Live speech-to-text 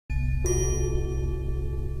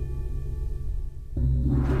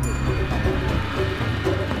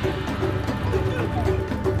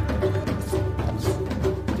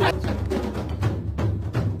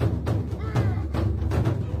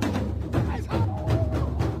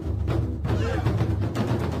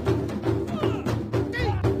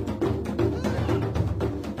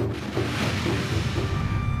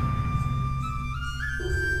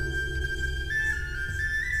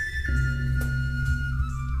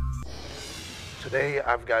Today,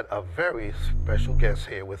 I've got a very special guest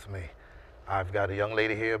here with me. I've got a young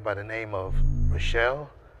lady here by the name of Rochelle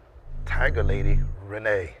Tiger Lady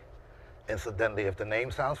Renee. Incidentally, if the name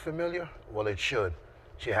sounds familiar, well, it should.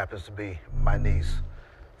 She happens to be my niece.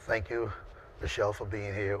 Thank you, Rochelle, for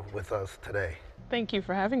being here with us today. Thank you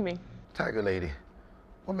for having me. Tiger Lady,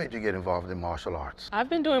 what made you get involved in martial arts? I've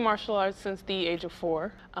been doing martial arts since the age of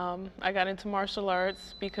 4. I got into martial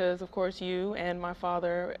arts because, of course, you and my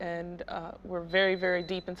father were very, very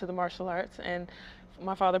deep into the martial arts. And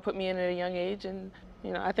my father put me in at a young age. And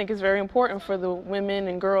I think it's very important for the women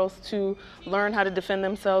and girls to learn how to defend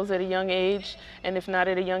themselves at a young age. And if not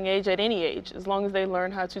at a young age, at any age, as long as they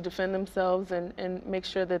learn how to defend themselves and make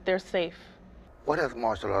sure that they're safe. What has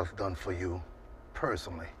martial arts done for you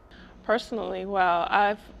personally? Personally, wow,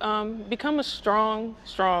 I've become a strong,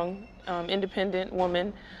 independent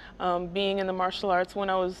woman. Being in the martial arts, when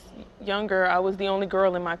I was younger, I was the only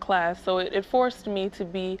girl in my class, so it forced me to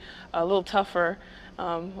be a little tougher,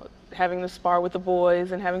 having to spar with the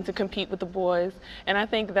boys and having to compete with the boys. And I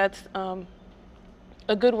think that's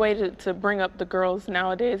a good way to bring up the girls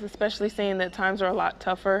nowadays, especially seeing that times are a lot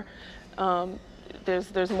tougher.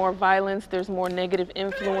 There's more violence, there's more negative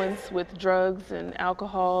influence with drugs and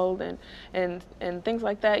alcohol and things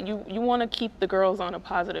like that. You want to keep the girls on a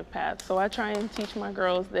positive path. So I try and teach my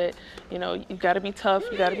girls that, you've got to be tough,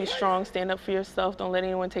 you got to be strong, stand up for yourself, don't let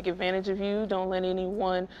anyone take advantage of you, don't let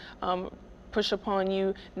anyone push upon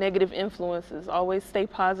you negative influences. Always stay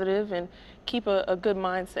positive and keep a good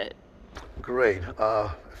mindset. Great.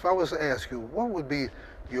 If I was to ask you, what would be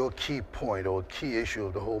your key point or key issue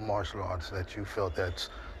of the whole martial arts that you felt that's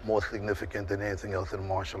more significant than anything else in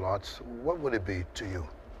martial arts, what would it be to you?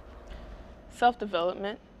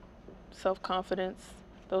 Self-development, self-confidence,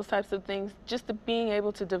 those types of things. Just being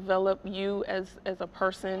able to develop you as a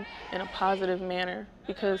person in a positive manner.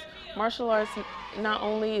 Because martial arts not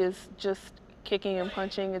only is just kicking and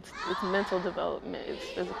punching, it's mental development,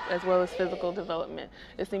 as well as physical development.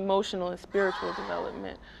 It's emotional and spiritual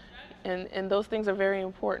development. And those things are very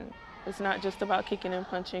important. It's not just about kicking and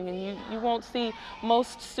punching. And you won't see,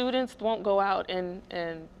 most students won't go out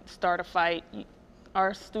and start a fight.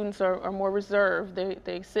 Our students are more reserved.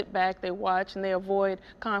 They sit back, they watch, and they avoid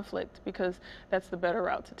conflict because that's the better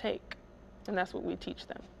route to take. And that's what we teach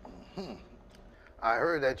them. Mm-hmm. I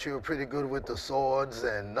heard that you were pretty good with the swords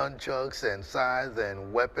and nunchucks and scythes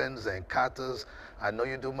and weapons and katas. I know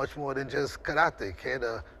you do much more than just karate. Care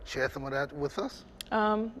to share some of that with us?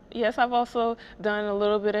 Yes, I've also done a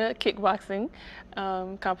little bit of kickboxing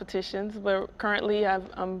competitions, but currently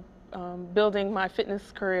I'm building my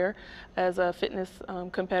fitness career as a fitness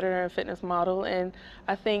competitor and fitness model, and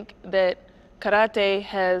I think that karate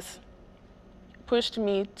has pushed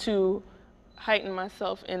me to heighten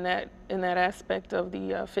myself in that aspect of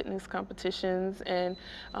the fitness competitions, and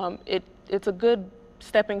it's a good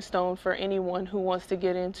stepping stone for anyone who wants to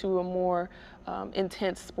get into a more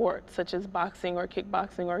intense sport, such as boxing or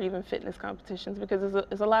kickboxing or even fitness competitions, because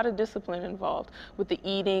there's a lot of discipline involved with the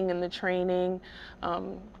eating and the training.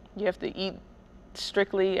 You have to eat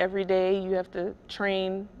strictly every day. You have to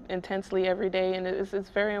train intensely every day, and it's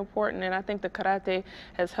very important. And I think the karate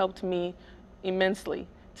has helped me immensely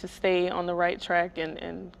to stay on the right track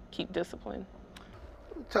and keep discipline.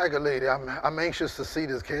 Tiger Lady, I'm anxious to see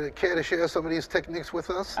this. Care to share some of these techniques with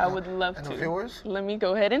us? I would love to. And the viewers? Let me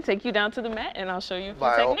go ahead and take you down to the mat, and I'll show you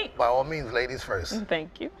a few techniques. By all means, ladies first.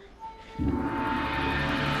 Thank you.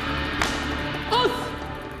 Us!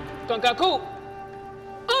 Konkaku!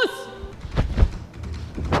 Us!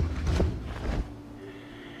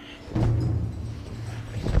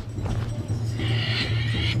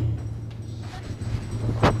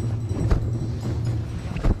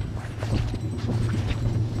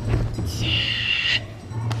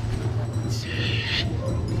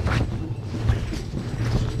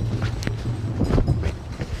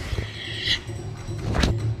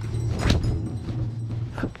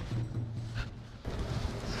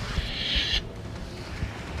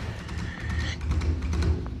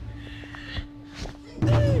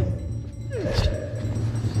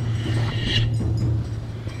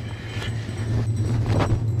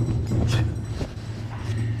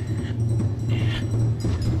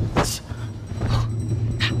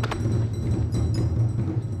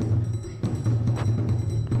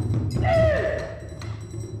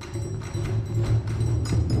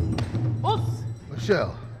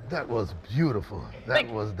 Michelle, that was beautiful. That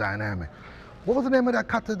was dynamic. What was the name of that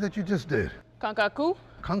kata that you just did? Kankaku.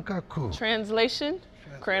 Kankaku. Translation,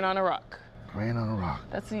 crane on a rock. Crane on a rock.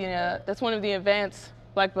 That's one of the advanced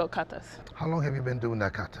black belt katas. How long have you been doing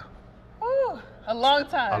that kata? Oh, A long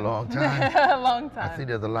time. A long time? A long time. I see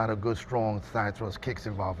there's a lot of good, strong side thrust kicks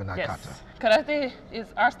involved in that Yes. kata. Karate is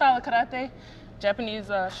our style of karate. Japanese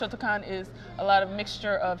Shotokan is a lot of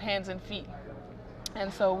mixture of hands and feet.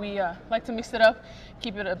 And so we like to mix it up,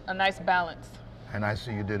 keep it a nice balance. And I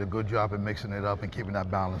see you did a good job in mixing it up and keeping that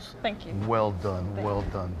balance. Thank you. Well done, well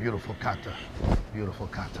done. Beautiful kata, beautiful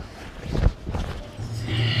kata.